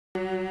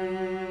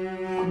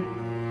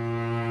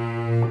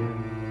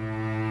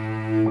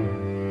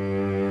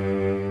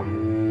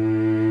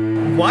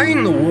Why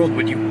in the world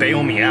would you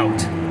bail me out?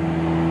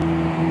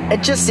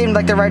 It just seemed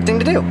like the right thing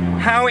to do.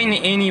 How in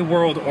any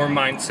world or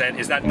mindset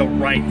is that the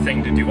right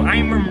thing to do?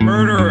 I'm a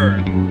murderer.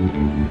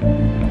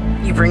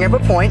 You bring up a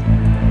point,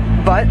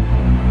 but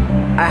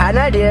I had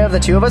an idea of the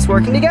two of us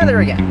working together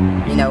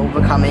again. You know,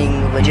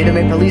 becoming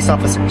legitimate police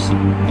officers.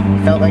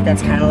 Felt like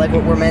that's kind of like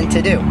what we're meant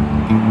to do.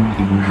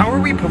 How are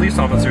we police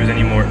officers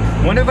anymore?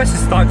 One of us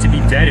is thought to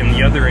be dead and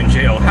the other in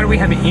jail. How do we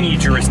have any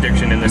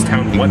jurisdiction in this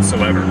town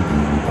whatsoever?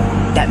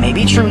 That may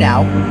be true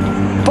now,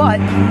 but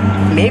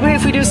maybe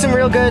if we do some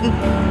real good,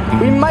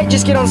 we might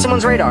just get on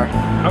someone's radar.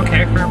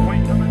 Okay, fair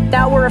point.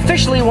 Now we're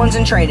officially ones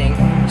in training,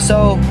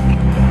 so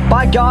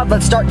by God,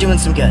 let's start doing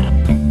some good.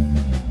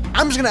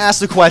 I'm just gonna ask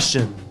the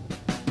question.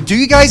 Do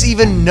you guys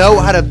even know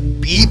how to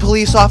be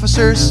police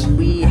officers?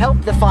 We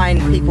help define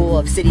people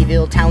of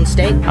Cityville, town,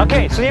 state.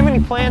 Okay, so do you have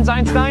any plans,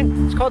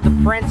 Einstein? It's called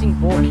the Prancing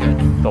Bull Kick.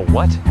 The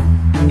what?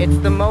 It's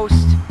the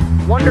most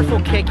wonderful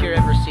kick you'll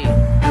ever see.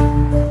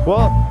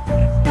 Well,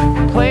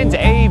 plans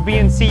A, B,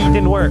 and C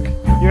didn't work.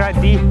 You're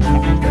not D.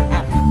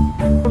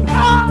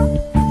 Ah!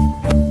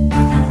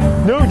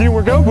 No, it didn't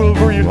work out well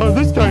for you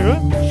this time,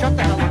 huh? Shut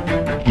the hell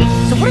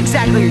up. So what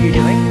exactly are you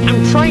doing?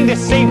 I'm trying to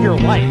save your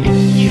life.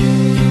 You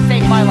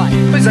saved my life.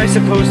 What was I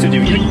supposed to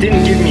do? You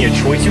didn't give me a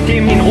choice. You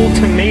gave me an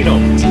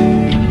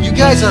ultimatum. You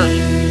guys are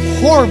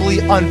horribly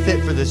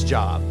unfit for this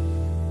job.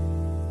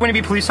 Want to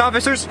be police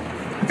officers?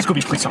 Let's go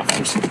be police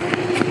officers.